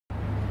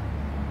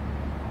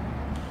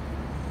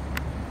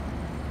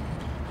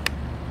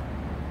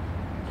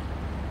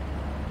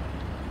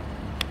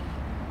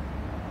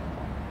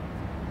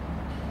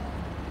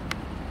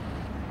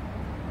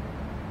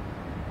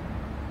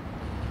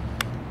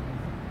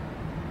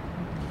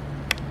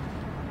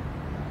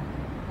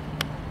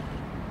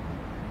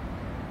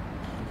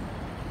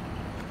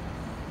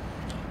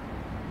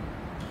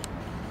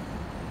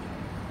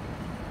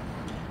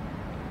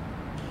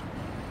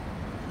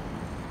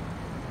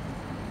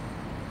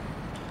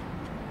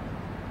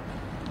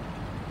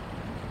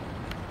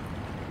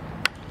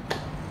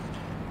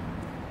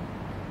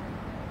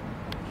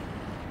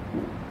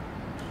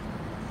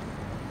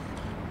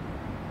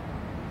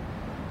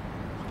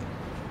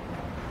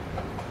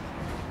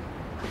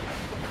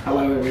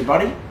Hello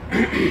everybody,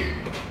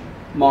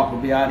 Michael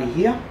Biardi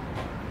here.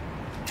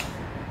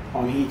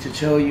 I'm here to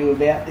tell you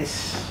about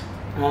this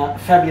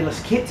fabulous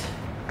kit.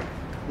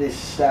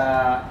 This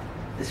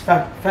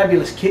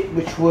fabulous kit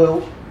which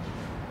will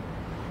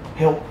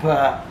help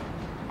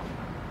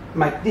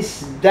make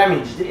this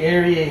damaged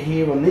area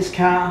here on this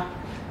car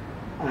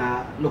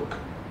look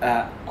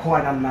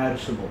quite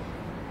unnoticeable.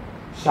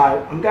 So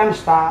I'm going to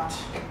start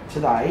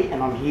today,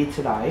 and I'm here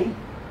today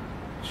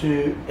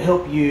to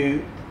help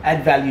you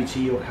add value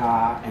to your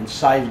car and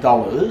save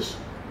dollars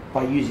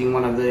by using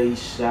one of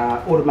these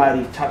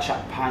automotive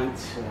touch-up paint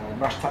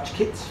brush touch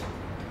kits.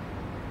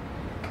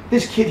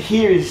 This kit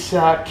here is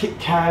kit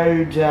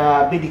code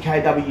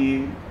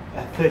BDKW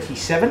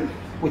 37,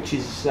 which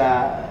is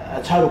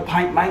a total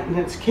paint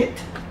maintenance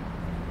kit.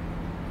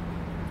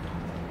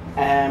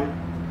 And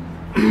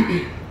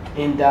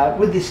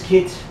with this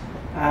kit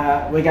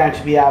we're going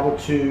to be able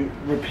to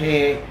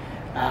repair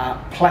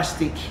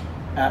plastic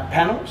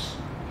panels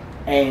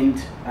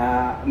and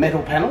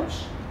metal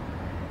panels,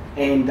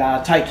 and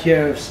take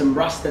care of some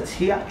rust that's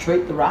here,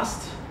 treat the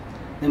rust.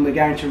 Then we're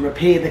going to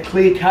repair the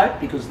clear coat,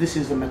 because this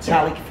is a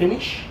metallic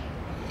finish,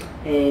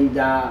 and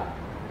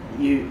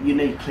you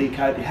need clear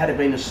coat. Had it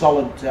been a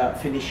solid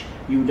finish,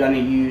 you would only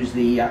use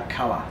the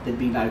colour, there'd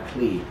be no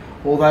clear.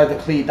 Although the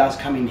clear does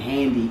come in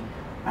handy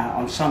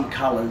on some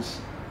colours,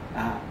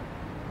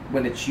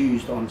 when it's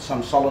used on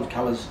some solid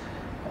colours,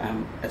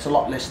 it's a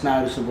lot less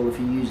noticeable if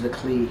you use the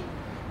clear.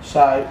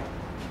 So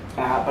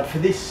but for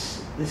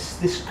this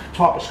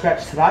type of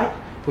scratch today,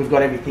 we've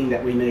got everything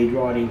that we need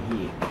right in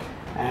here.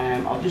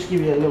 I'll just give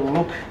you a little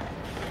look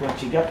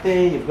what you got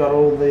there. You've got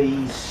all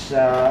these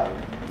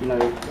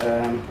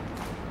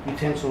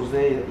utensils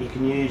there that you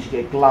can use. You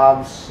get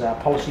gloves,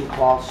 polishing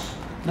cloths,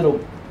 little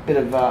bit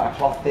of a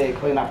cloth there,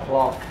 clean up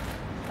cloth,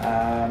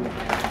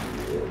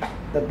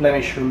 the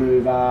blemish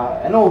remover,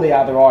 and all the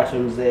other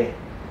items there.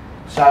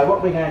 So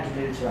what we're going to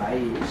do today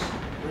is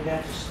we're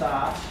going to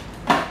start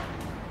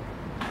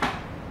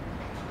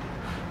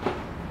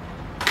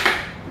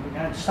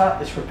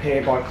this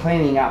repair by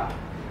cleaning up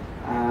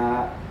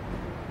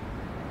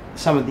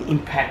some of the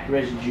impact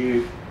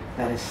residue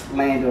that has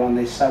landed on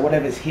this. So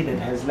whatever's hit it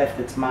has left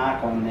its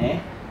mark on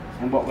there,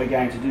 and what we're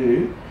going to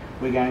do,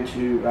 we're going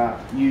to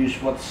use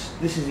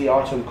this is the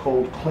item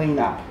called Clean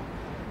Up,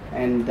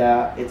 and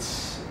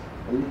it's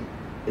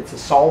a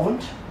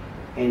solvent,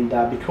 and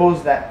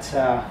because that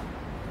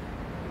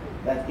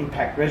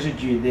impact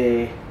residue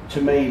there, to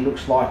me,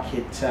 looks like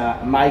it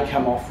may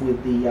come off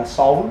with the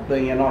solvent,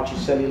 being a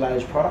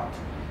nitrocellulose product.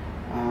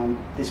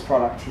 This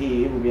product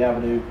here will be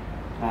able to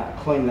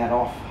clean that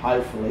off,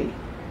 hopefully,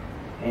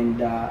 and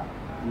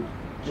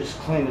just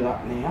clean it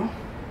up now.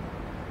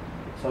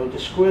 So we'll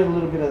just squirt a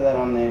little bit of that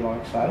on there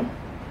like so,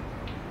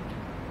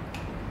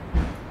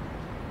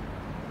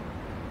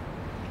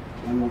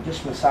 and we'll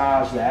just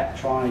massage that,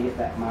 trying to get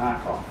that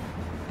mark off.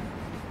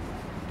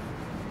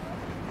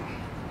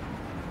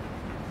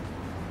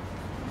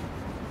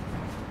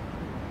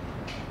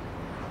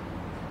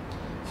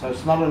 So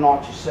it's not a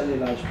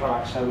nitrocellulose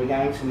product, so we're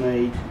going to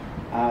need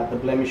the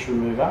blemish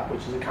remover,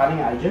 which is a cutting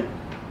agent,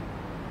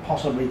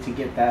 possibly to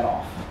get that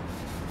off.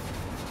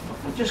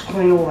 We'll just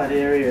clean all that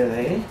area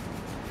there.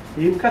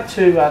 You've got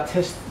to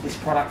test this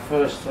product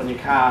first on your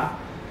car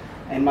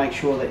and make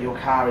sure that your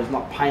car is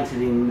not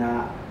painted in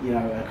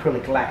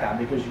acrylic lacquer,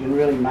 because you can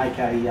really make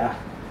a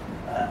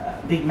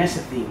big mess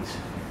of things.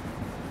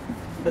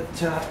 But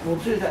we'll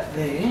do that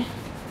there.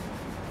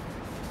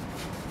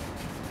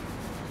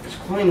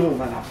 Clean all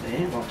that up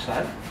there, like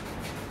so,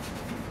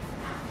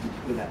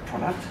 with that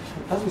product.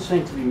 It doesn't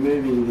seem to be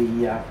moving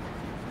the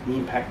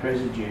impact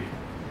residue,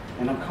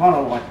 and I'm kind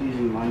of like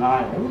using my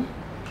nail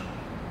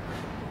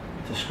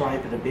to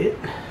scrape it a bit,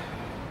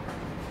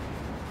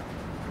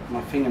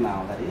 my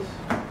fingernail that is,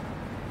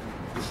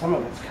 and some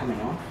of it's coming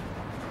off.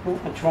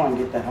 I try and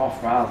get that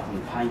off rather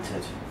than paint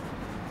it.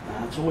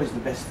 It's always the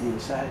best thing.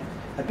 So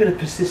a bit of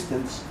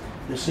persistence,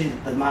 you'll see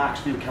that the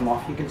marks do come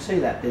off. You can see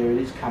that there, it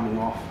is coming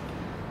off.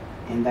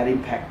 And that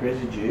impact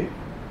residue,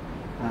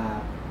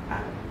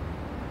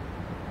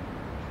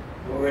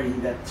 already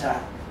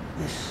that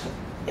this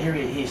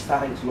area here is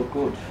starting to look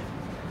good.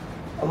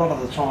 A lot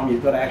of the time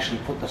you've got to actually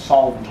put the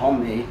solvent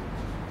on there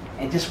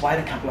and just wait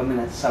a couple of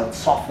minutes so it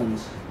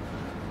softens.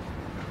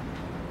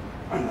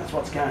 And that's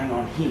what's going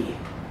on here.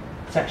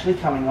 It's actually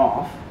coming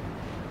off.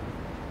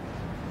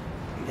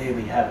 There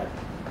we have it.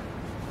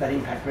 That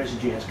impact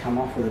residue has come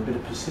off with a bit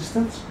of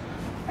persistence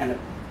and a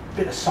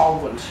bit of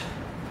solvent.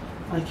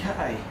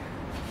 Okay.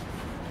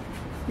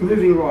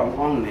 Moving right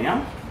along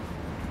now.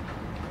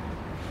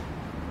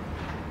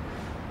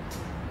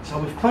 So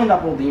we've cleaned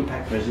up all the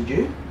impact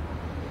residue,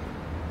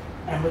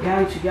 and we're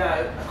going to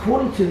go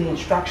according to the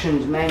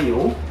instructions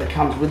manual that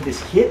comes with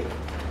this kit.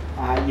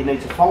 You need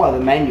to follow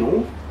the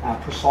manual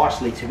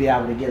precisely to be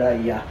able to get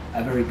a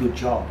very good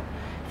job.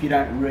 If you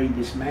don't read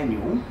this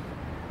manual,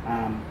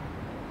 I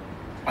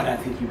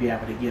don't think you'll be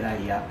able to get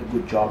a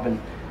good job,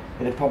 and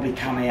it'll probably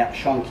come out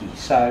shonky.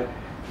 So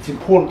it's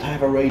important to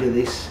have a read of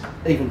this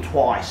even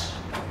twice.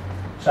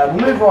 So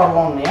we'll move right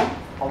along now.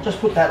 I'll just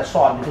put that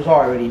aside because I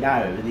already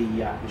know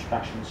the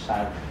instructions,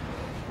 so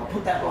I'll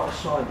put that right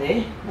aside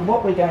there. And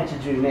what we're going to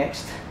do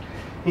next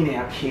in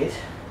our kit,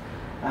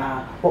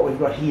 what we've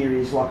got here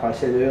is, like I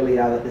said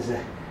earlier, that there's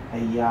a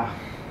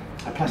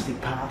plastic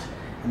part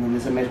and then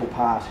there's a metal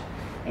part,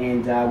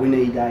 and we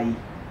need a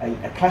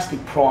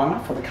plastic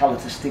primer for the colour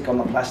to stick on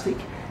the plastic,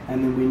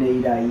 and then we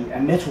need a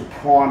metal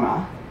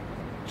primer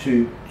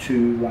to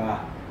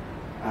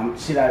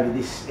sit over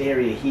this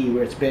area here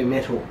where it's bare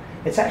metal.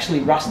 It's actually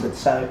rusted,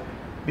 so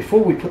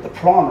before we put the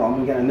primer on,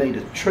 we're going to need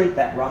to treat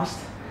that rust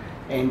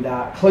and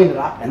clean it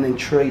up and then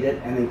treat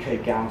it and then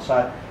keep going.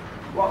 So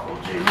what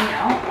we'll do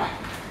now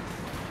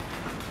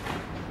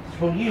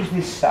is we'll use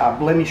this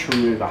blemish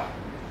remover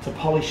to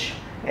polish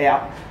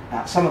out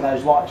some of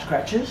those light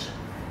scratches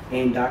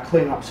and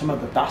clean up some of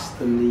the dust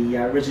and the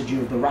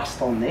residue of the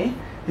rust on there.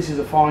 This is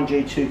a fine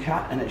G2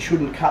 cut, and it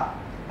shouldn't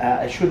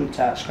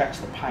scratch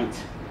the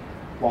paint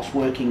whilst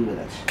working with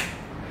it.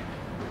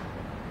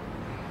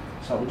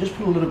 So we'll just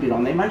put a little bit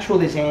on there. Make sure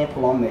there's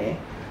ample on there,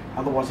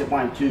 otherwise it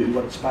won't do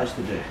what it's supposed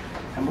to do.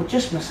 And we'll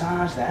just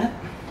massage that.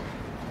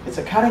 It's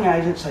a cutting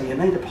agent, so you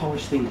need to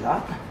polish things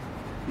up.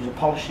 Use a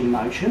polishing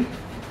motion,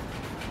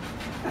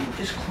 and we'll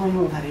just clean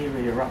all that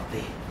area up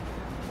there,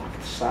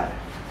 like so.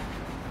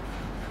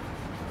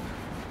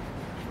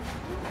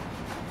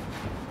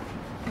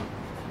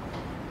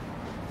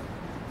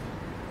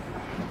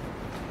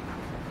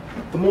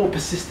 The more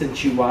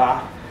persistent you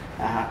are,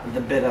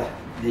 the better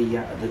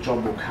the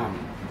job will come.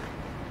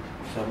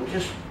 So we'll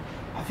just,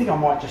 I think I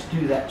might just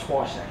do that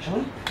twice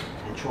actually,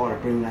 and try to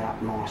bring that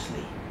up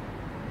nicely.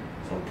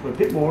 So we'll put a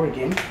bit more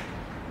again,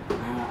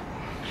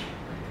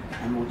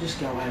 and we'll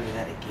just go over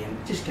that again.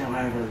 Just go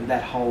over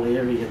that whole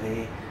area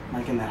there,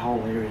 making that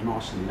whole area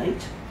nice and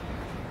neat,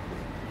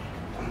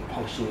 and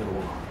polishing it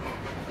all up.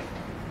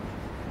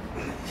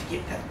 And let's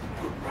get that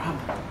good rub.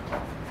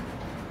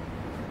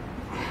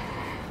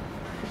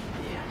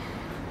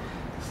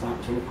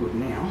 Starting to look good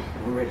now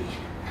already.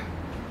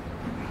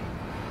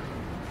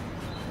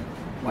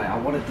 Wow,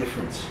 what a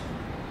difference.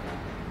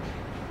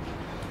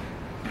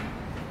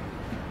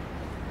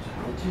 So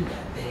I'll do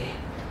that there.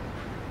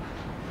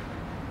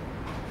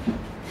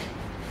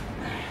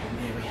 And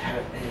there we have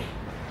it there.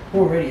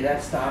 Already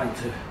that's starting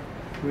to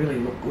really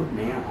look good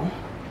now.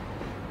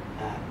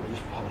 We'll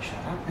just polish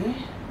that up there,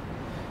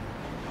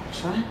 like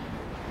so.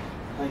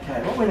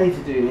 Okay, what we need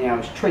to do now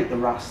is treat the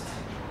rust.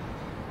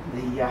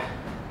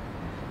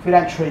 If we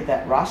don't treat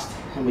that rust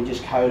and we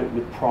just coat it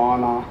with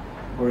primer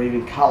or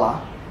even colour,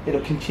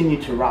 it'll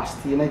continue to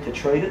rust. You need to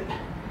treat it.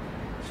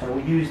 So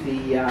we'll use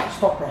the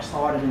stop rust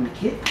item in the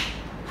kit.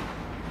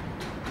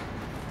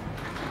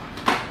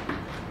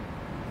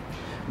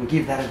 We'll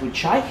give that a good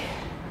shake.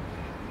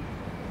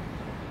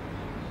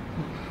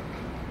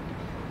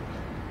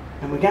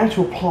 And we're going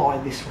to apply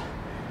this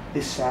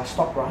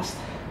stop rust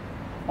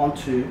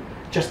onto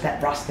just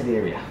that rusted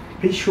area.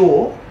 Be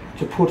sure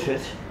to put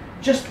it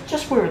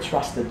just where it's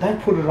rusted.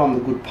 Don't put it on the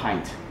good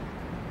paint.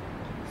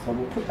 So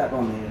we'll put that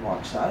on there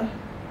like so.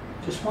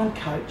 Just one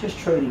coat, just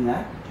treating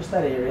that, just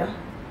that area.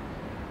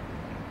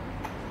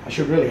 I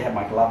should really have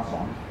my gloves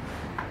on.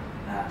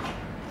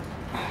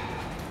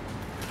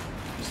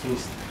 These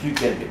things do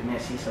get a bit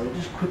messy, so we'll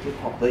just quickly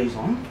pop these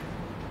on.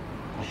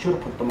 I should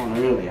have put them on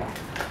earlier.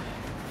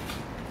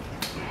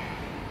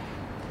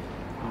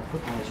 I'll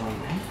put those on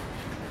there.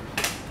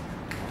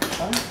 Like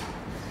so.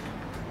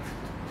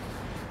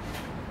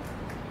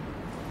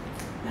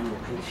 And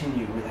we'll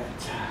continue with that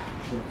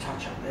little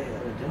touch up there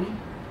that we're doing.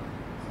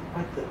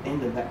 Break the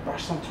end of that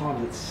brush.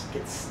 Sometimes it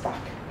gets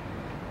stuck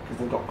because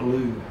they've got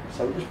glue.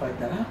 So we'll just break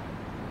that up.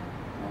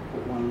 I'll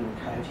put one little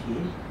coat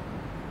here.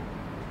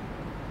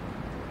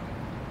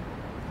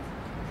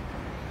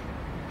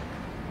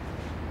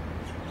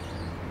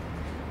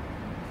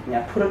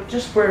 Now put it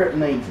just where it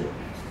needs it,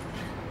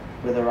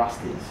 where the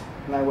rust is,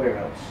 nowhere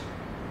else.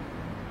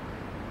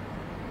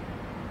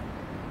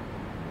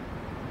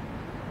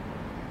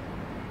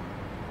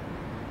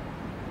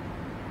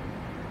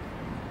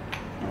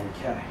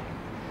 Okay.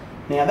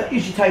 Now that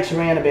usually takes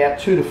around about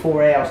 2 to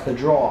 4 hours to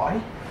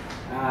dry,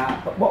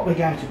 but what we're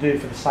going to do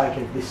for the sake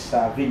of this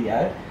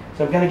video,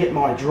 so I'm going to get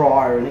my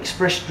dryer and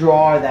express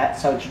dry that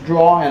so it's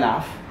dry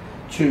enough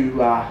to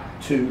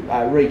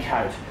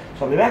recoat.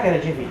 So I'll be back at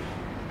a jiffy.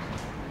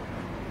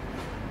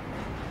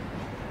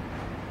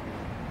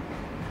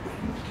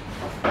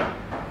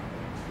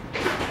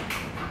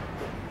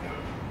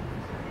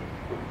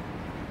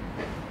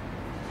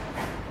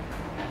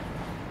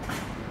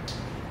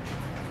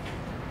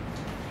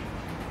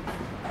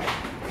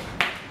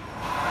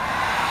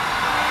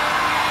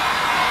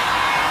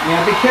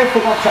 Now be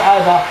careful not to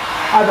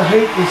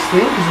overheat this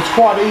thing because it's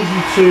quite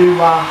easy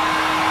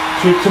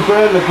to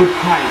burn the good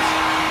paint.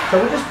 So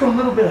we'll just put a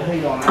little bit of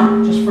heat on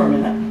it just for a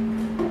minute.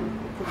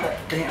 Put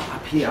that down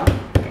up here,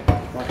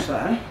 like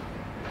so.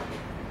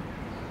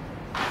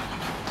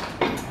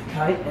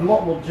 Okay, and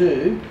what we'll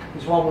do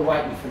is while we're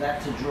waiting for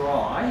that to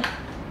dry,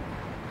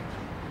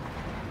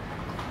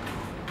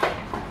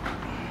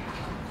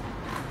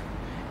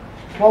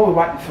 while we're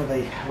waiting for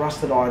the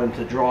rusted item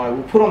to dry,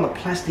 we'll put on the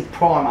plastic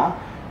primer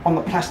on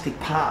the plastic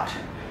part.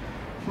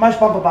 Most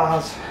bumper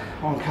bars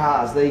on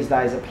cars these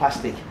days are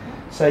plastic,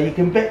 so you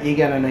can bet you're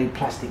going to need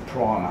plastic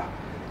primer.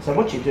 So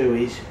what you do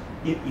is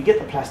you get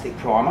the plastic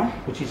primer,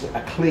 which is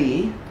a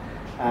clear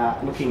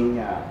looking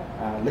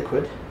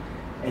liquid,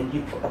 and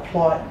you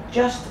apply it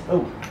just,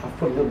 oh, I've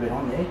put a little bit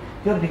on there.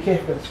 You've got to be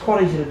careful, but it's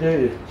quite easy to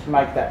do to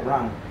make that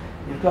run.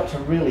 You've got to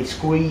really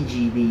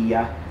squeegee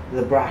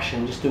the brush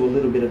and just do a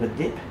little bit of a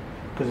dip,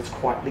 because it's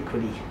quite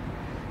liquidy.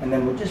 And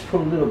then we'll just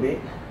put a little bit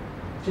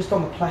just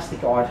on the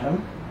plastic item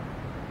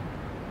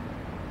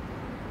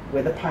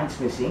where the paint's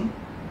missing,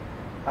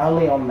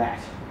 only on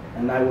that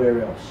and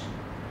nowhere else.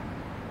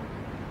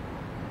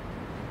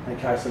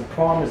 Okay, so the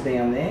primer's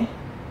down there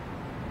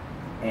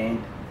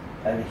and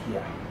over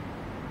here.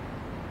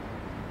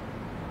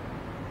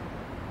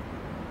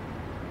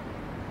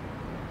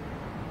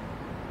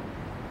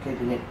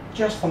 Keeping it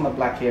just on the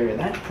black area.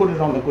 Don't put it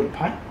on the good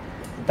paint.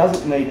 It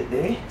doesn't need it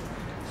there,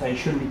 so you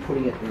shouldn't be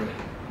putting it there.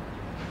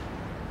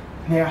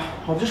 Now,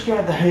 I'll just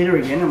grab the heater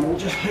again and we'll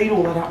just heat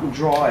all that up and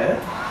dry it.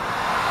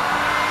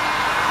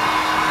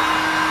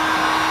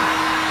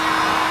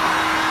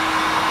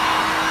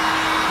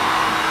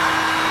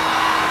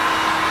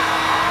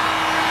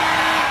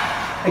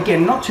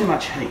 Again, not too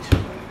much heat.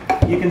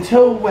 You can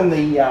tell when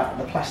the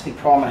plastic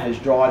primer has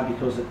dried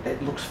because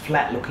it looks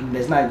flat looking,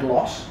 there's no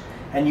gloss.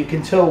 And you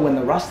can tell when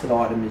the rusted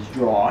item is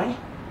dry,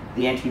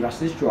 the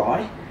anti-rust is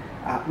dry,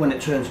 when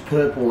it turns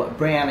purple, a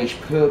brownish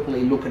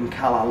purpley looking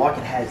colour like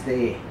it has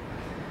there.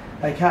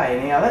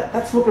 Okay, now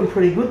that's looking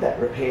pretty good, that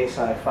repair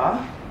so far.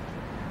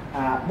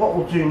 What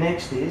we'll do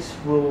next is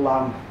we're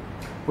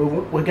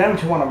going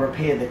to want to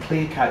repair the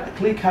clear coat. The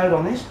clear coat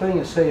on this, being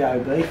a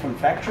COB from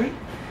factory,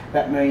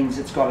 that means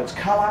it's got its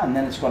colour and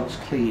then it's got its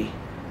clear.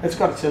 It's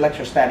got its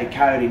electrostatic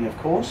coating, of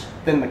course,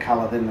 then the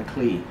colour, then the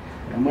clear.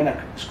 And when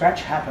a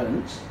scratch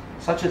happens,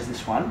 such as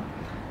this one,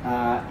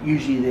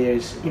 usually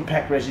there's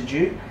impact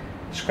residue,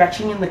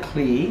 scratching in the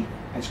clear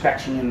and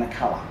scratching in the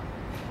colour.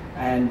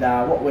 And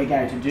what we're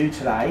going to do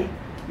today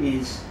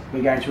is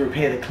we're going to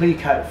repair the clear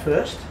coat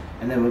first,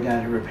 and then we're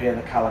going to repair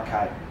the colour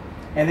coat.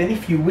 And then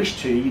if you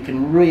wish to, you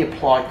can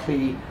reapply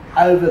clear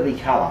over the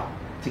colour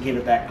to give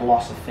it that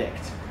gloss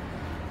effect.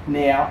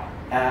 Now,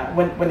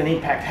 when an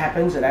impact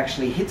happens, it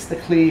actually hits the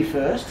clear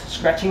first,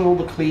 scratching all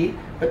the clear,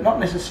 but not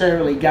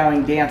necessarily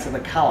going down to the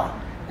colour,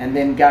 and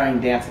then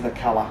going down to the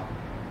colour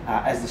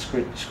as the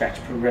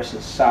scratch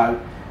progresses. So,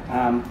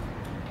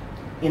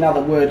 in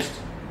other words,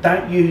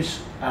 don't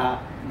use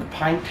the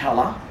paint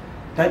colour,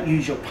 don't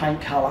use your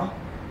paint colour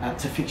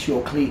to fix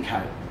your clear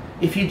coat.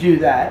 If you do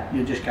that,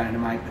 you're just going to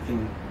make the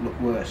thing look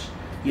worse.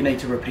 You need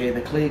to repair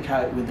the clear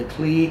coat with the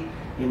clear,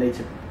 you need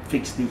to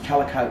fix the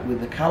colour coat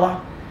with the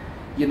colour,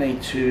 you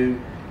need to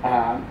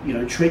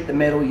treat the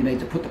metal, you need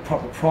to put the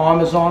proper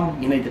primers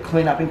on, you need to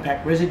clean up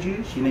impact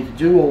residues, you need to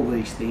do all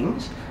these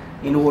things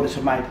in order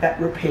to make that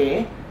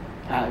repair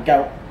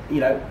go,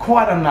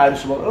 quite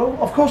unnoticeable. Oh,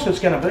 of course it's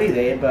going to be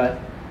there, but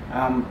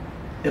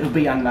it'll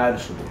be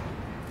unnoticeable.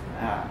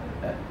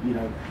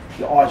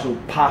 Your eyes will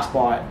pass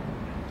by it.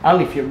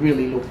 Only if you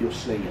really look, you'll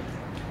see it.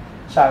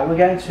 So we're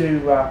going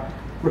to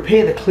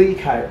repair the clear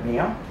coat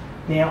now.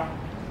 Now,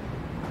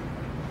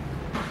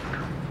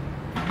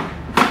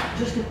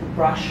 just get the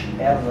brush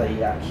out of the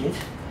kit.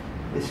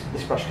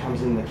 This brush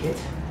comes in the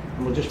kit,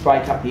 and we'll just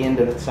break up the end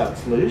of it so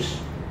it's loose,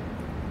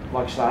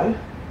 like so.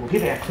 We'll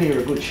give our clear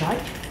a good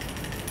shake,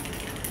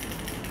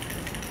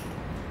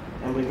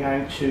 and we're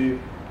going to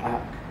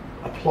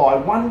apply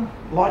one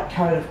light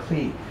coat of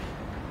clear.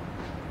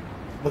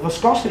 The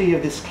viscosity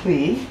of this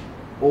clear,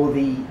 or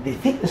the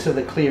thickness of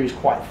the clear, is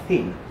quite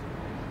thin,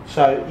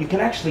 so you can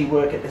actually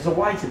work it. There's a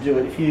way to do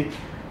it. If you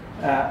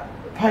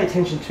pay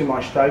attention to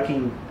my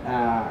stroking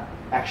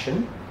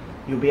action,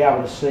 you'll be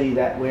able to see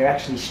that we're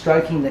actually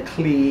stroking the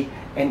clear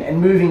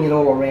and moving it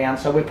all around.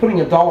 So we're putting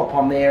a dollop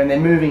on there and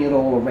then moving it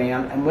all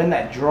around, and when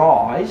that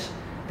dries,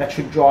 that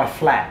should dry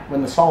flat.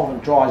 When the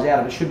solvent dries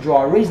out, it should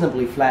dry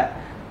reasonably flat,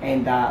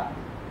 and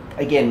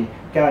again,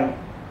 going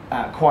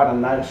quite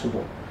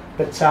unnoticeable.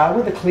 But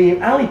with the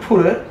clear, only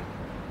put it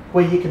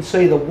where you can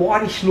see the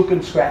whitish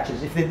looking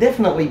scratches. If they're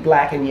definitely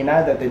black and you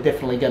know that they're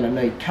definitely going to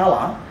need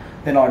colour,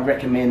 then I'd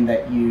recommend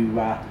that you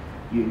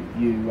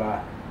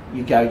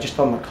go just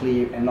on the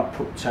clear and not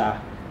put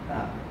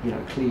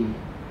clear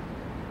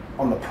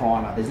on the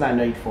primer. There's no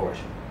need for it.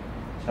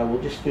 So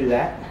we'll just do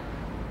that,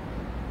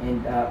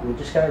 and we'll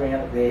just go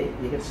around it there.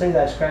 You can see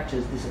those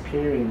scratches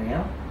disappearing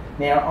now.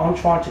 Now I'm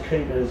trying to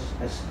keep it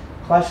as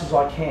close as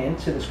I can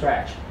to the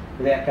scratch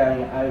without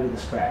going over the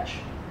scratch.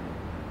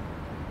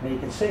 Now you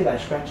can see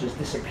those scratches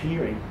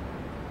disappearing.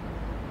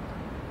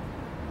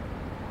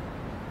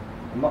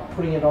 I'm not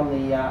putting it on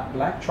the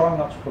black, trying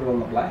not to put it on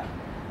the black.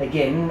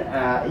 Again,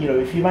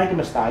 if you make a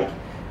mistake,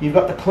 you've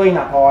got the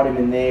clean-up item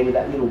in there with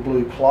that little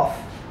blue cloth.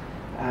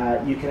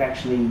 You can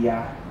actually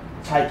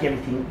take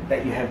everything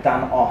that you have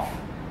done off.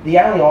 The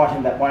only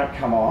item that won't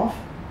come off,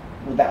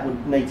 that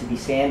would need to be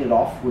sanded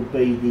off, would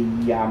be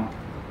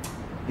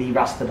the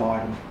rusted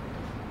item.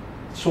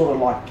 sort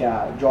of like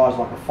dries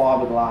like a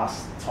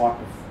fiberglass type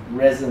of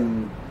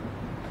resin,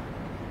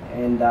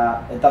 and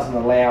it doesn't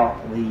allow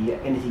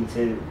anything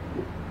to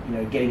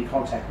get in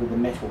contact with the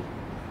metal,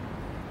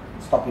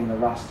 stopping the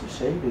rust, you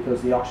see,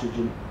 because the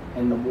oxygen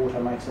and the water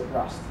makes it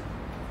rust.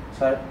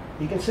 So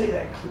you can see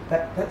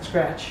that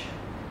scratch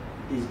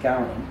is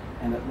going,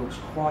 and it looks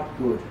quite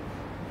good.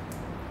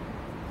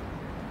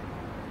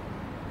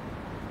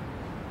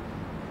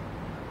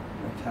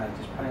 Okay,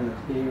 just painting the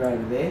clear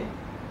over there,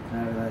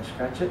 over those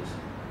scratches.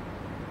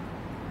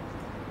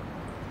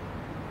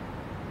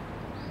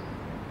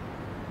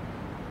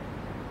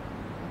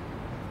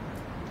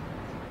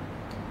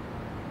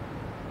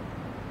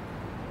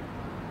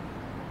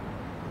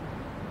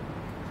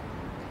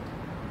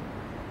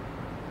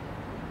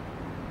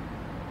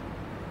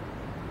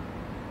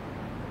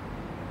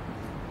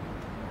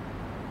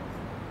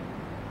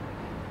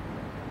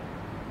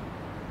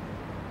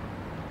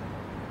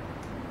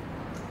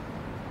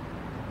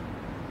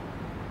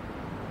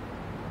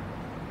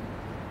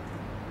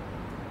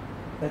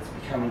 That's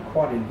becoming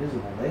quite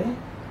invisible there.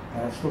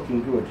 It's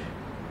looking good.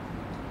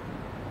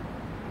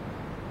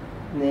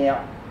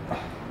 Now,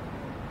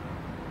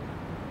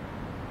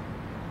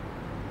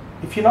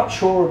 if you're not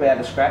sure about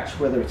a scratch,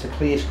 whether it's a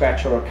clear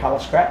scratch or a colour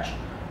scratch,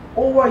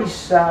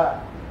 always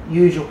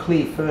use your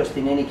clear first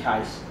in any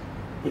case.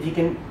 If you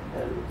can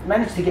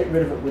manage to get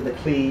rid of it with the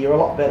clear, you're a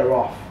lot better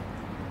off.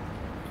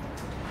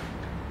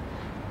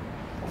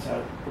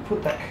 So we'll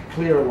put that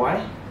clear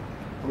away,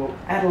 and we'll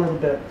add a little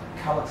bit of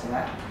colour to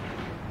that.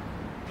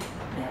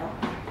 Now,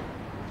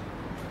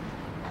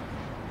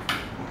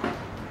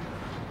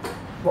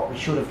 what we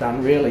should have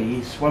done really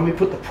is, when we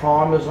put the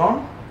primers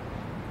on,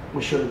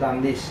 we should have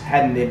done this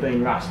hadn't there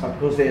been rust, but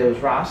because there was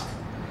rust.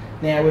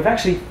 Now we've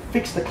actually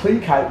fixed the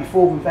clear coat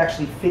before we've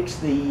actually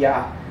fixed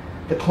the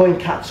clean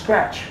cut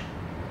scratch.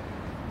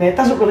 Now it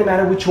doesn't really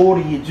matter which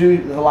order you do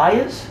the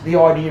layers, the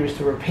idea is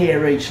to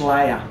repair each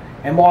layer,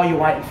 and while you're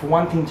waiting for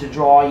one thing to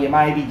dry you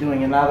may be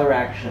doing another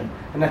action,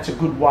 and that's a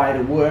good way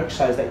to work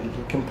so that you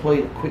can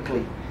complete it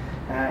quickly.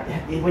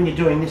 When you're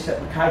doing this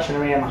application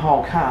around the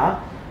whole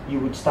car, you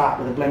would start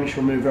with a blemish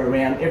remover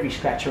around every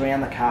scratch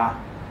around the car.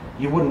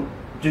 You wouldn't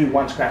do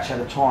one scratch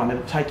at a time,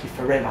 it'll take you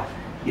forever.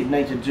 You'd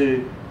need to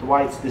do the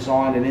way it's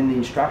designed, and in the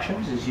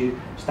instructions is you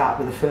start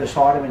with the first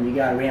item and you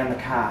go around the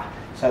car.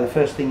 So the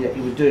first thing that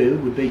you would do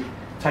would be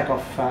take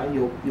off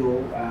your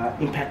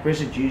impact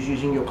residues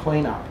using your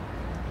cleanup.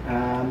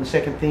 The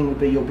second thing would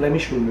be your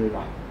blemish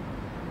remover.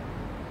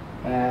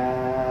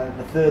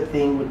 The third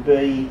thing would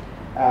be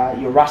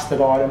your rusted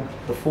item.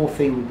 The fourth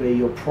thing would be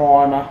your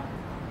primer,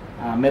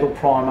 metal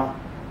primer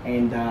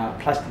and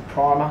plastic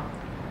primer,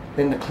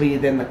 then the clear,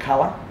 then the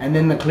colour, and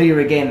then the clear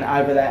again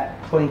over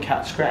that clean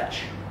cut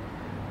scratch.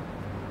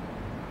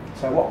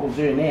 So what we'll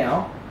do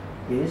now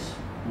is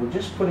we're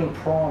just putting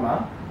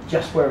primer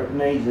just where it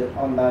needs it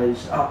on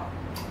those up.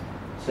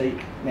 See,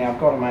 now I've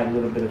got to make a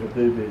little bit of a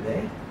boo-boo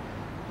there.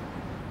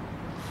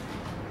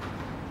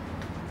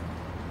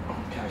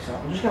 Okay, so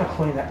I'm just going to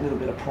clean that little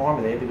bit of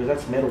primer there because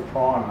that's metal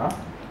primer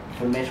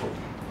for metal.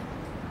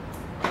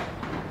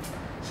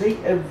 See,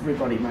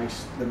 everybody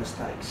makes the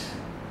mistakes,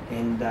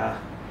 and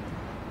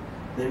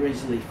they're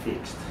easily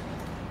fixed.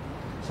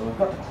 So we've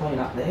got the clean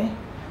up there.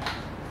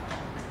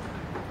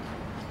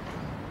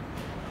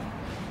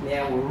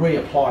 Now we'll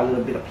reapply a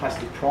little bit of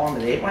plastic primer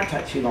there. It won't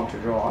take too long to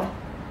dry.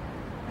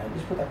 And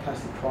just put that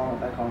plastic primer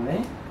back on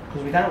there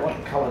because we don't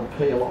want the colour to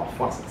peel off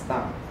once it's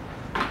done.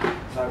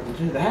 So we'll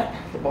do that.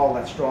 While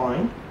that's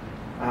drying,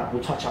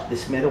 we'll touch up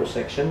this metal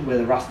section where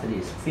the rusted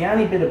is. It's the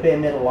only bit of bare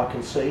metal I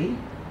can see.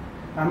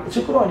 It's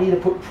a good idea to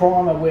put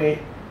primer where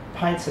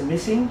paints are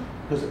missing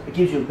because it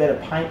gives you a better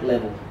paint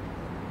level.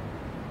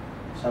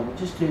 So we'll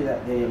just do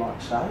that there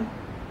like so.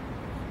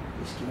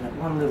 Just giving it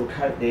one little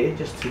coat there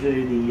just to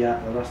do the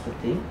rusted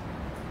thing.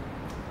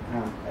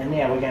 And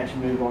now we're going to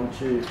move on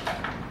to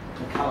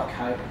the colour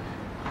coat.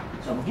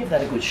 So we'll give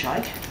that a good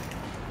shake.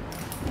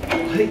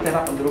 Heat that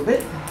up a little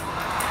bit.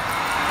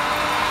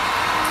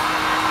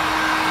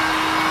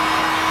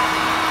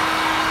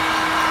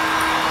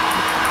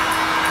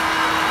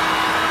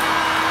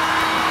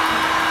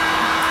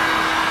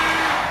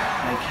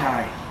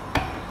 Okay.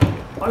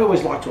 I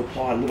always like to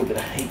apply a little bit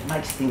of heat. It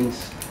makes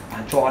things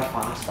dry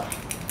faster.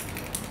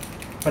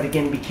 But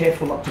again, be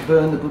careful not to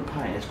burn the good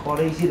paint. It's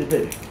quite easy to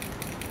do.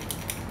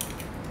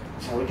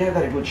 So we gave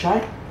that a good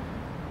shake.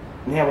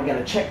 Now we're going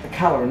to check the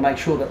colour and make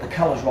sure that the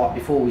colour's right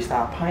before we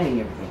start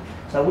painting everything.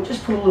 So we'll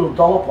just put a little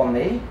dollop on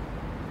there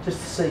just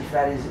to see if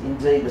that is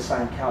indeed the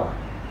same colour.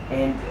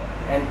 And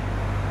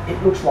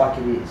it looks like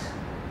it is.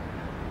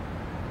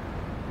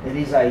 It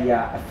is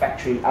a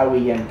factory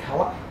OEM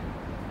colour.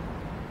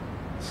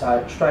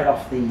 So straight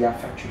off the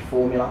factory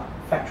formula,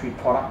 factory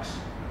products,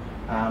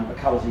 the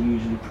colours are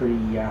usually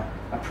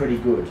pretty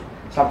good.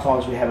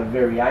 Sometimes we have a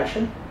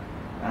variation,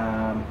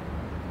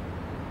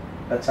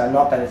 but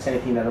not that it's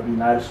anything that'll be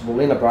noticeable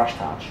in a brush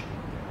touch.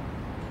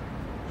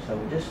 So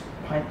we'll just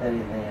paint that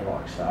in there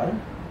like so.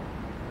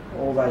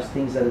 All those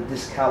things that are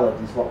discoloured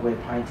is what we're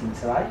painting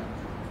today,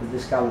 the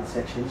discoloured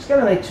section. It's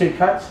going to need two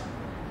coats.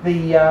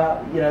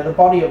 the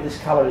body of this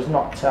colour is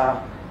not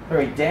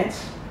very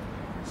dense,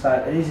 so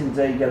it is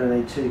indeed going to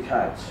need 2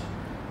 coats.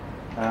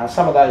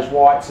 Some of those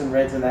whites and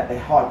reds and that, they're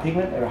high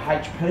pigment, they're a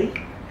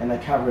HP, and they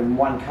cover in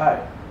 1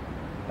 coat.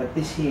 But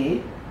this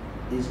here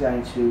is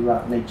going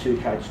to need 2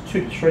 coats,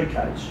 2 to 3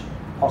 coats,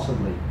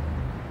 possibly.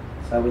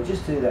 So we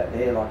just do that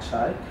there like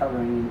so,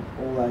 covering in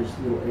all those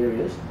little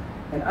areas,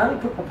 and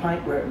only put the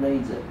paint where it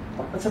needs it.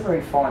 That's a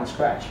very fine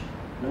scratch.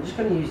 And I'm just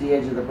going to use the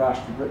edge of the brush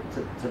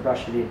to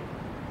brush it in.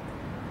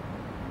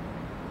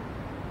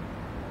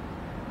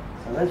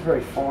 So those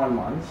very fine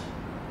ones,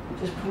 you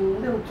just put a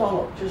little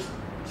dollop, just,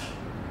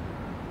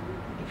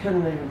 you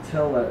couldn't even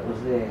tell that it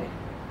was there,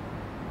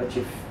 but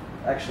you've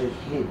actually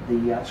hid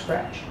the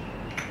scratch.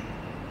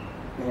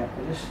 Now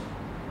we just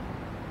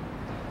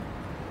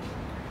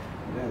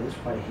go this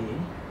way here,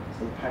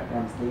 so the paint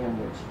runs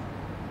downwards.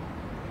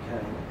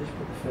 Okay, just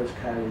put the first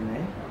coat in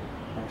there,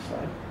 like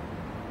so.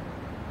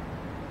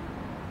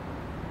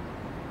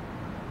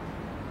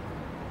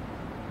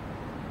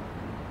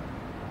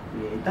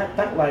 Yeah,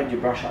 don't load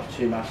your brush up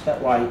too much,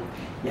 that way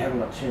you haven't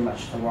got too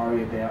much to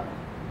worry about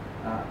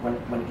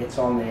when it gets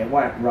on there, it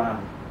won't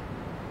run.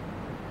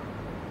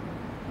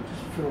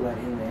 Just fill that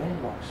in there,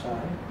 like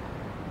so.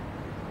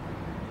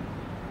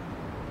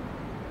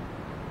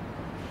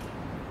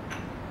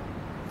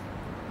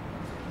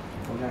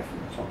 We'll go from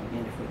the top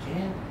again if we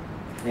can.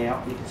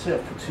 Now, you can see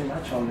I've put too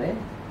much on there.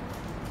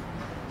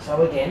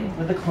 So again,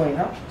 with the clean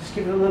up, just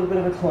give it a little bit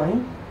of a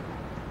clean.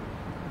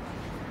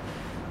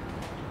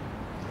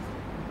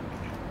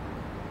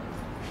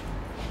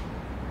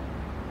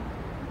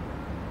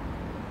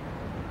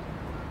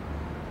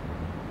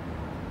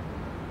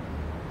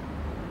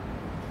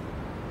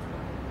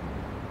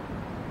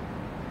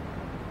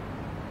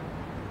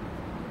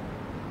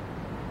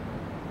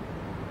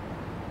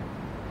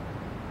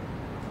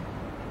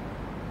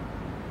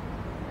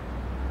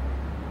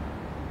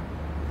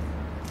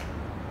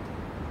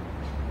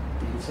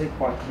 See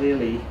quite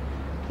clearly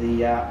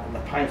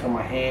the paint on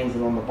my hands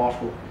and on the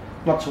bottle.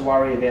 Not to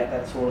worry about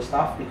that sort of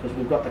stuff because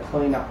we've got the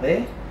clean up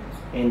there,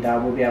 and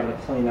we'll be able to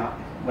clean up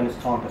when it's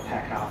time to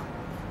pack up.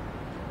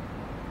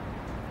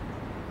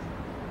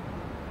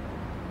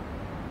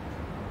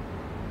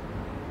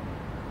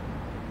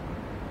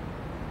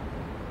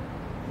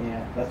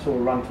 Yeah, that's all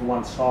run to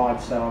one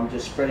side, so I'm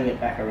just spreading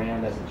it back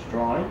around as it's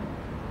drying.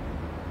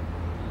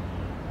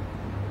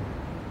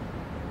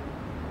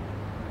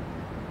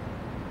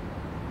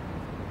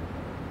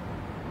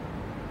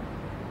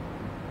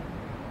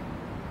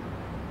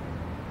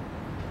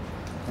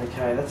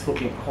 Okay, that's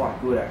looking quite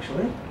good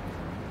actually.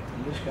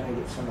 I'm just going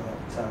to get some of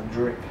that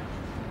drip.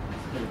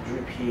 There's a bit of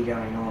drip here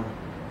going on.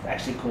 It's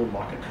actually called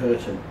like a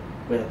curtain,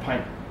 where the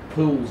paint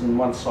pools in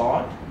one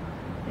side,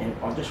 and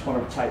I just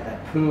want to take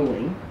that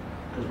pooling,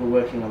 because we're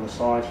working on the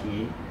side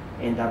here,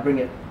 and bring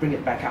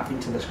it back up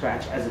into the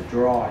scratch as it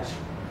dries.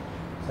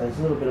 So there's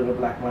a little bit of a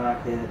black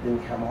mark there that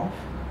didn't come off.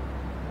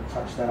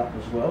 I'll touch that up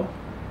as well.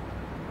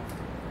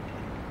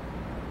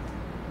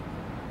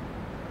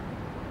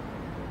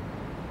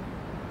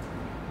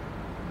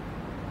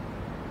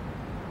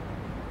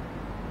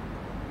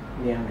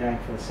 Yeah, I'm going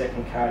for the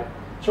second coat.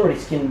 It's already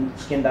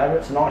skinned over.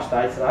 It's a nice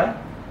day today,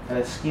 and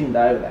it's skinned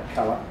over that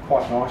colour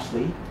quite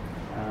nicely,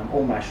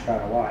 almost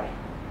straight away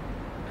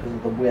because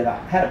of the weather.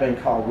 Had it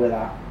been cold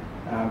weather,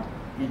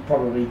 you'd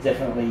probably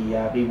definitely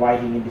be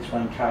waiting in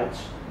between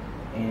coats,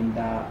 and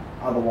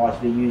otherwise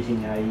be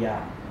using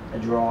a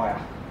dryer,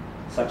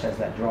 such as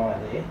that dryer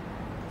there.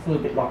 It's a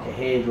little bit like a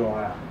hair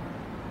dryer.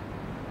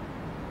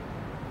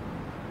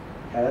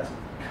 Okay, that's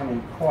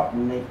coming quite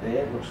neat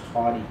there. It looks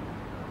tidy.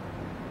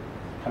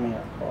 Coming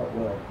up quite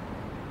well.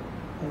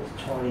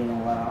 Let's tidying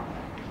all that up.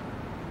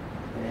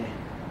 There.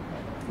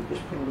 We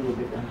just put a little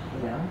bit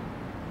in here.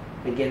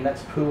 Again,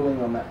 that's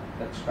pooling on that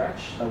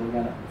scratch, so we're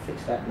going to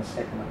fix that in a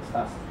second when it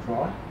starts to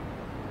dry.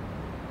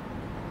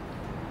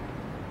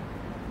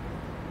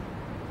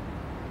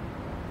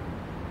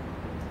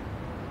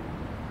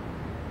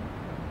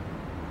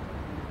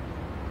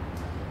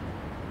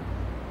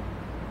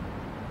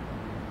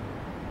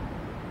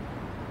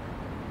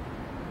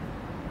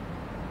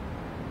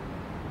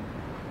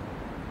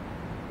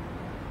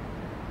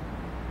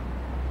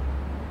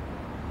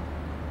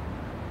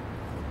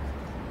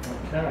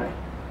 Okay,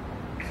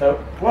 so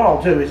what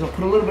I'll do is I'll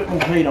put a little bit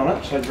more heat on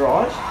it so it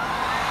dries.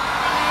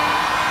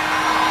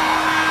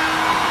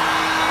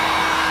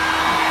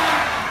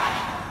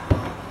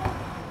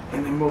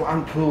 And then we'll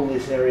unpool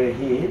this area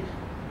here.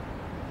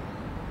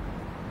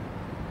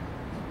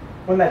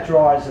 When that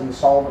dries and the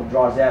solvent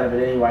dries out of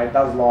it anyway, it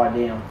does lie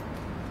down.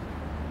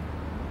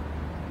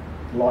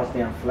 It lies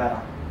down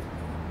flatter.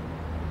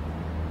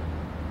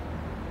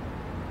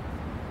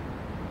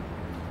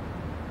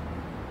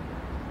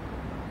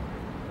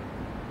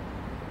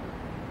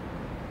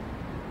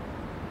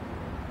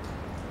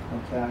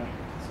 Okay,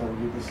 so we'll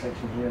give this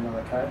section here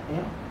another coat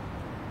now.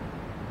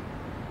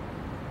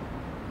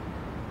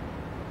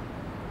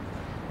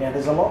 Now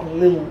there's a lot of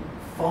little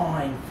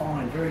fine,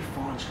 very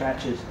fine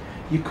scratches.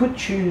 You could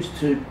choose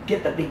to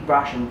get the big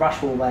brush and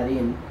brush all that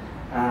in,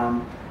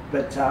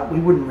 but we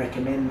wouldn't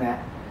recommend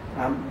that.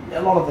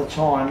 A lot of the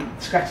time,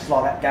 scratches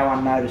like that go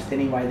unnoticed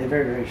anyway. They're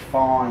very, very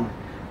fine,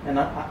 and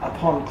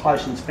upon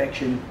close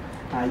inspection,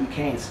 you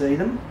can see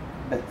them,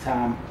 but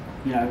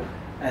you know,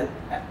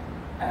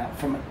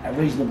 from a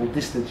reasonable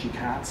distance, you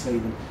can't see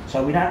them.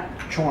 So we don't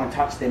try and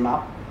touch them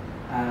up,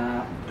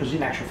 because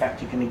in actual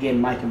fact, you can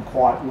again make them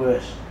quite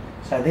worse.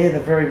 So they're the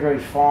very, very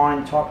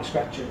fine type of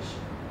scratches.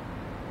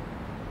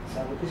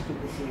 So we'll just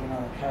give this here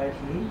another coat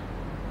here.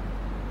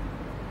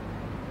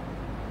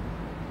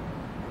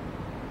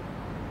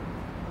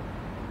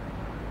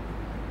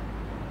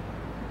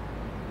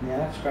 Now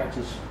that scratch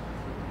has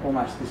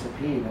almost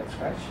disappeared, that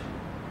scratch.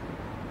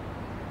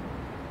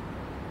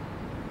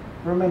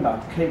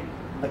 Remember to keep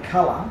the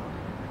colour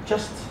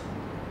just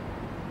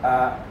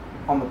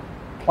on the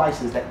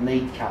places that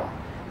need colour.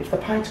 If the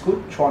paint's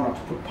good, try not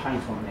to put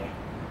paint on there.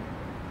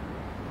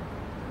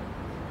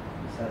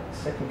 So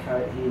second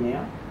coat here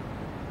now.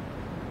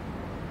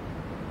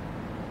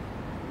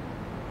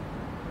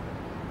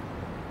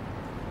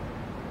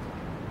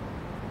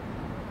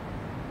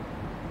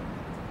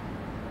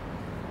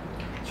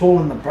 It's all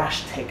in the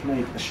brush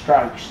technique, the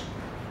strokes,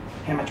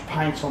 how much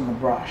paint's on the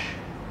brush.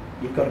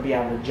 You've got to be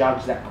able to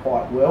judge that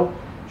quite well.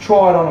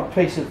 Try it on a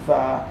piece of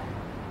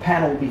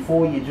panel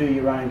before you do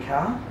your own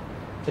car,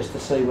 just to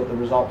see what the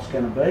result's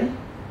going to be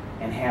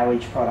and how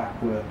each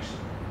product works.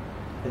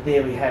 But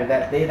there we have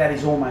that there. That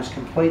is almost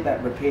complete,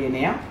 that repair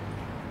now.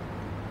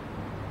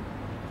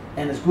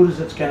 And as good as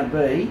it's going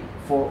to be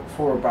for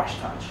a brush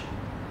touch.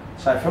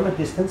 So from a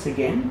distance,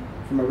 again,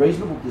 from a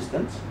reasonable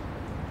distance,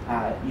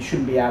 you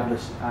shouldn't be able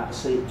to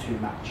see it too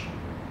much.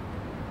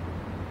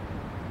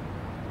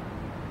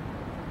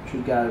 It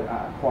should go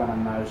quite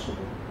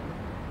unnoticeable.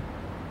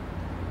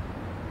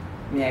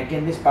 Now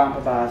again, this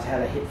bumper bar's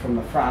had a hit from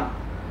the front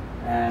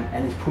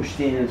and it's pushed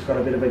in and it's got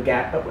a bit of a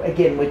gap. But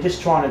again, we're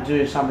just trying to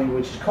do something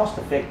which is cost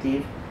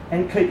effective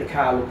and keep the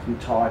car looking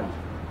tidy.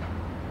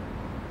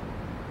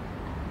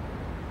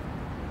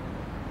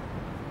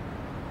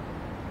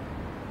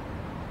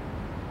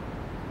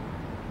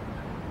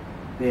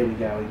 There we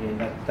go again,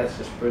 that's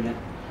just brilliant.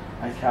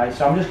 Okay,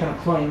 so I'm just going to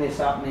clean this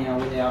up now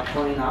with our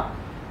clean up,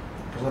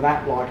 because I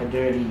don't like a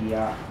dirty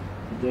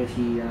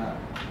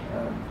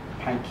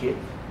paint kit.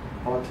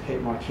 I like to keep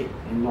my kit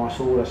in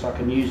nice order so I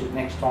can use it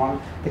next time.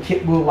 The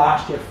kit will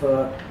last you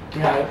for, you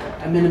know,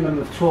 a minimum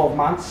of 12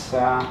 months,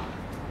 the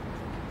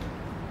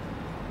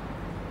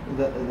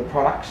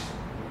products,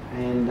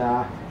 and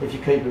if you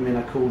keep them in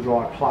a cool,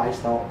 dry place,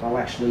 they'll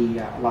actually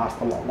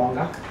last a lot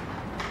longer.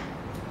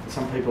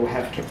 Some people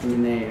have kept them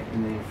in their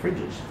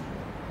fridges,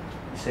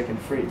 the second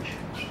fridge.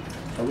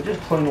 So we'll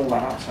just clean all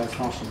that up so it's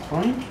nice and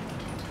clean.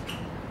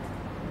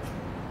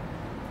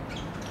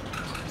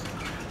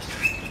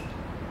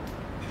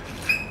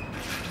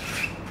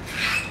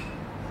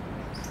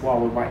 While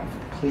we're waiting for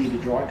the clear to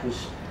dry,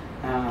 because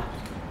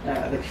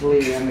the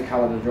clear and the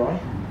colour to dry.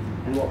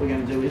 And what we're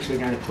going to do is we're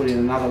going to put in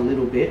another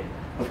little bit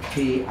of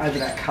clear over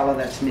that colour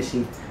that's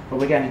missing. But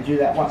we're going to do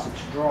that once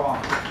it's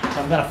dry.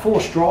 So I'm going to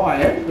force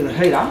dry it with a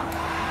heater.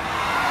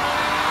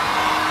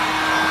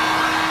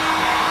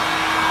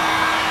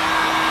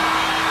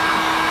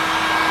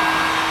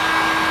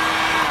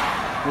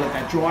 Let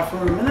that dry for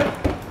a minute,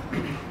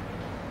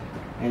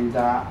 and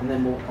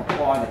then we'll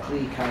apply the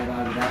clear coat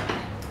over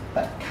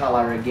that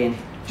colour again,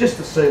 just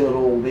to seal it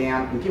all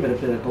down and give it a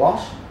bit of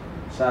gloss.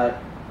 So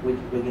we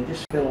can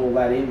just fill all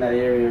that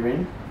area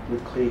in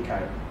with clear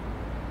coat.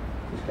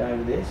 Just go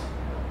over this,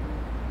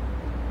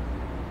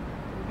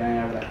 going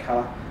over that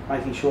colour,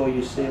 making sure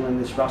you're sealing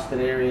this rusted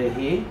area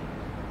here.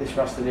 This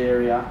rusted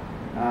area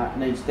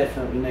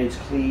definitely needs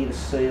clear to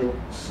seal,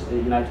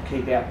 you know, to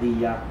keep out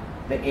the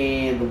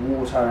air, the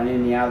water, and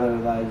any other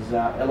of those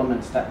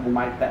elements that will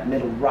make that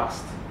metal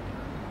rust.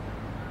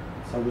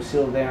 So we'll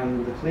seal down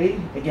with the clear.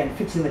 Again,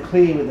 fixing the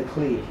clear with the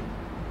clear.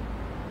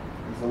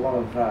 There's a lot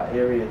of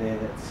area there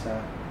that's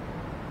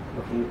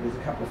looking. There's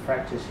a couple of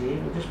fractures here.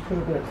 We'll just put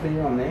a bit of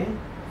clear on there,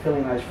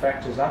 filling those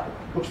fractures up.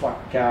 It looks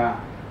like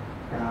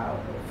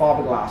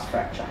fiberglass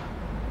fracture,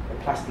 or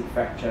plastic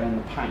fracture in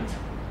the paint.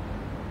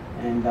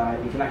 And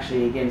you can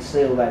actually again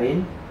seal that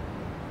in.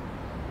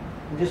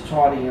 And just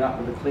tidying it up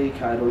with the clear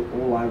coat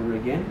all over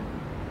again.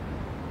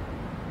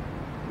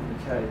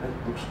 Okay,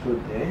 that looks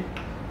good there.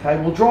 Okay,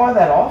 we'll dry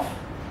that off.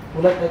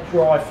 We'll let that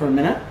dry for a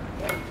minute.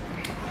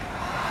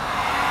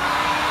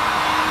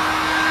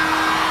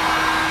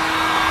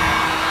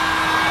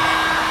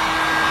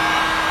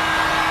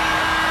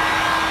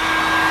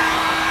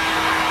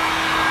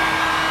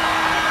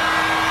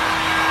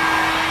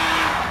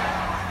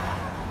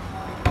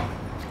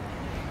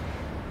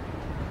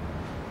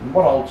 And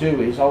what I'll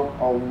do is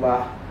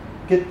I'll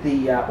get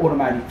the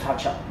automotive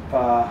touch-up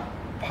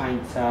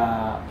paint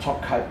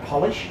top coat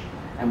polish,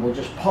 and we'll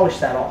just polish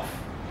that off.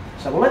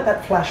 So we'll let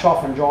that flash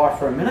off and dry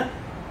for a minute.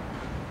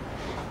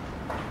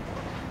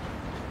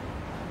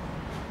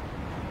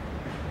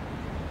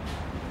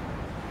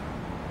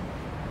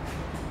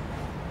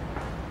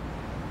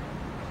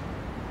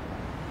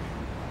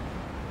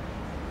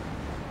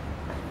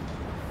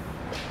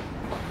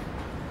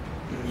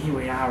 And here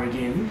we are car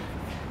again,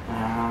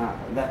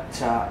 that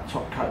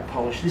top coat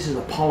polish. This is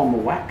a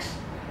polymer wax,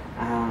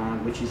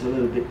 which is a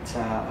little bit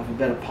of a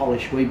better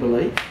polish, we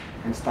believe,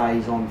 and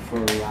stays on for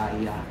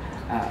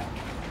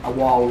a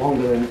while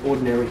longer than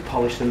ordinary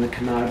polish than the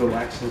Canova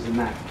waxes and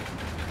that.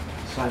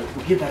 So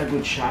we'll give that a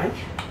good shake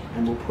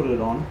and we'll put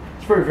it on.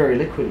 It's very, very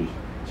liquidy,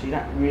 so you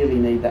don't really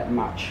need that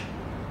much.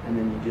 And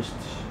then you just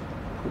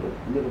put a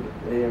little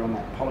bit there on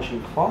that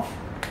polishing cloth.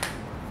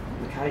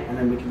 Okay, and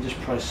then we can just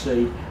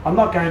proceed. I'm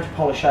not going to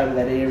polish over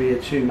that area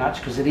too much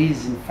because it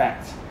is in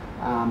fact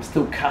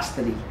still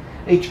custody.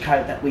 Each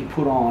coat that we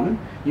put on,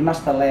 you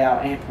must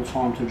allow ample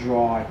time to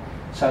dry.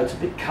 So it's a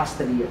bit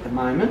custody at the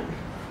moment.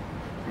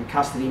 And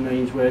custody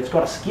means where it's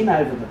got a skin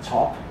over the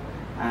top,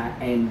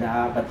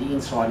 but the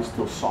inside is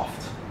still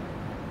soft.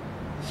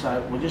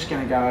 So we're just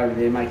going to go over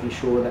there making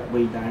sure that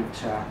we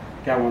don't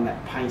go on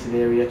that painted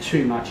area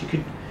too much. You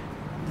could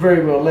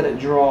very well let it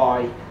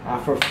dry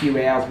for a few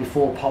hours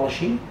before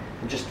polishing,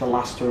 and just to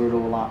luster it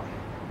all up.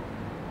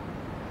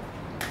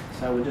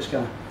 So we're just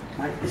going to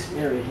make this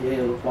area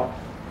here look like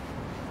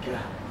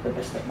the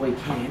best that we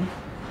can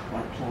by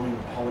applying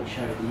the polish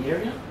over the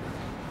area,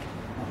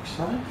 like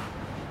so.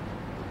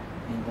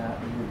 And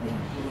even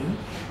down here,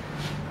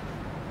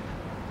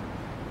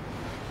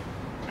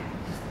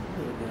 just a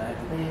little bit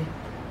over there.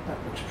 That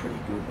looks pretty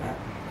good. That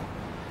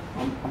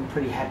I'm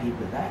pretty happy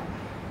with that.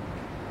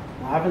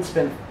 I haven't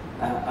spent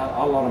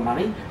a lot of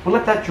money. We'll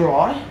let that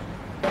dry,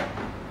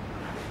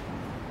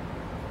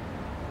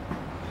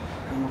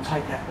 and we'll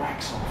take that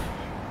wax off.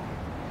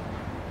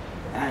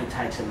 It only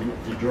takes a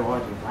minute to dry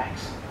the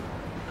wax.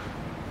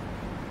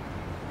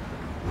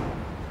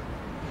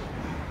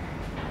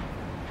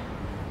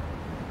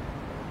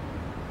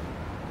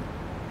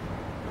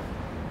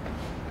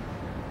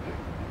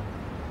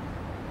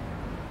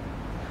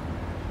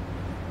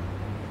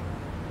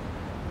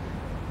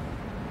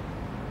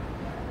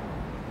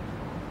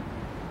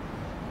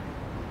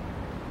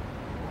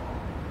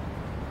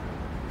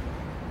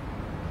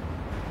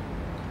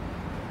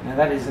 Now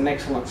that is an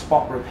excellent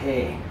spot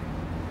repair.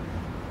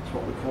 It's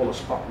what we call a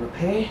spot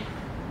repair.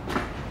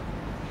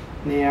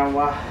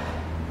 Now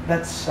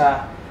that's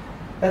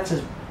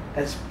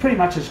pretty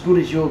much as good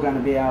as you're going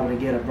to be able to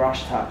get a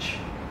brush touch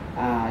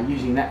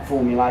using that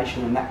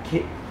formulation and that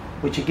kit,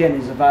 which again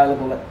is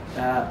available at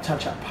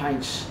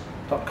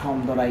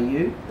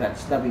touchuppaints.com.au.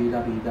 That's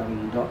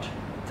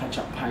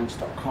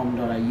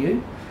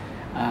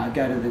www.touchuppaints.com.au.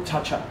 Go to the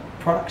Touch Up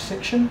product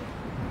section,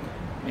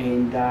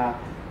 and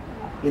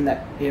in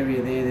that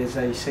area there's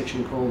a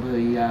section called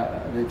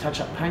the Touch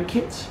Up paint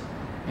kits,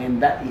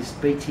 and that is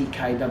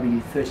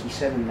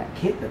BTKW37, that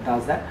kit that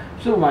does that.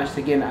 It's almost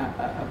again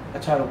a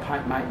total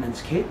paint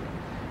maintenance kit,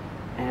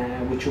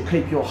 which will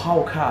keep your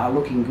whole car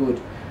looking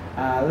good.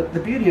 The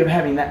beauty of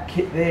having that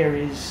kit there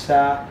is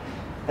that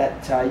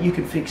you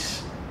can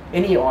fix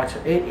any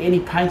item, any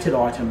painted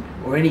item,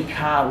 or any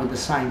car with the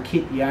same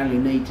kit. You only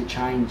need to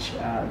change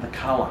the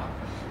colour.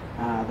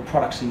 The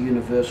products are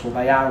universal.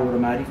 They are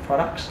automotive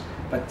products,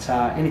 but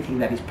anything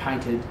that is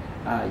painted,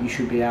 you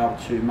should be able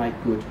to make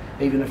good.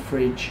 Even a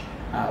fridge,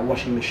 a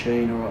washing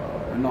machine, or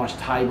a nice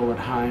table at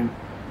home,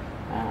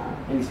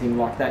 anything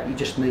like that, you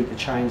just need to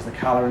change the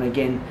colour. And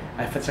again,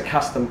 if it's a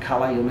custom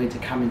colour, you'll need to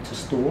come into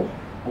store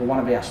or one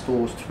of our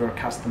stores for a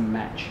custom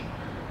match.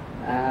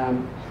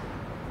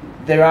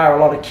 There are a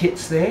lot of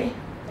kits there,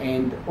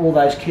 and all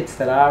those kits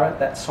that are at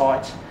that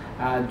site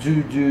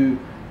do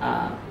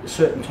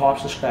certain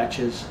types of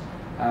scratches.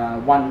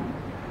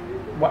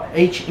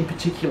 Each in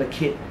particular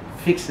kit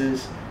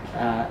fixes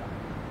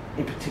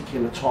in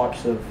particular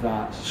types of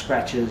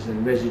scratches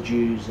and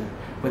residues, and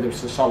whether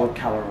it's a solid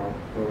colour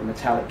or a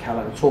metallic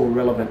colour, it's all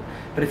relevant.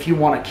 But if you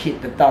want a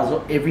kit that does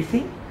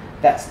everything,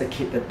 that's the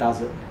kit that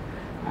does it.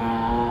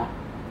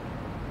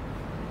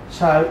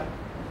 So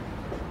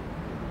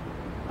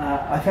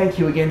I thank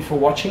you again for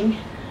watching,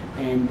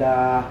 and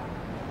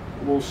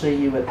we'll see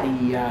you at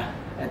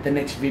the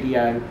next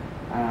video,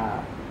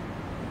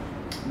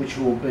 which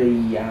will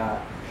be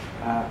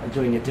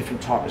doing a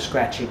different type of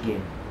scratch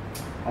again.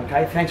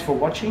 Okay, thanks for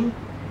watching,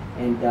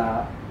 and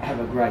have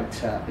a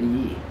great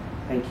year.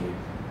 Thank you.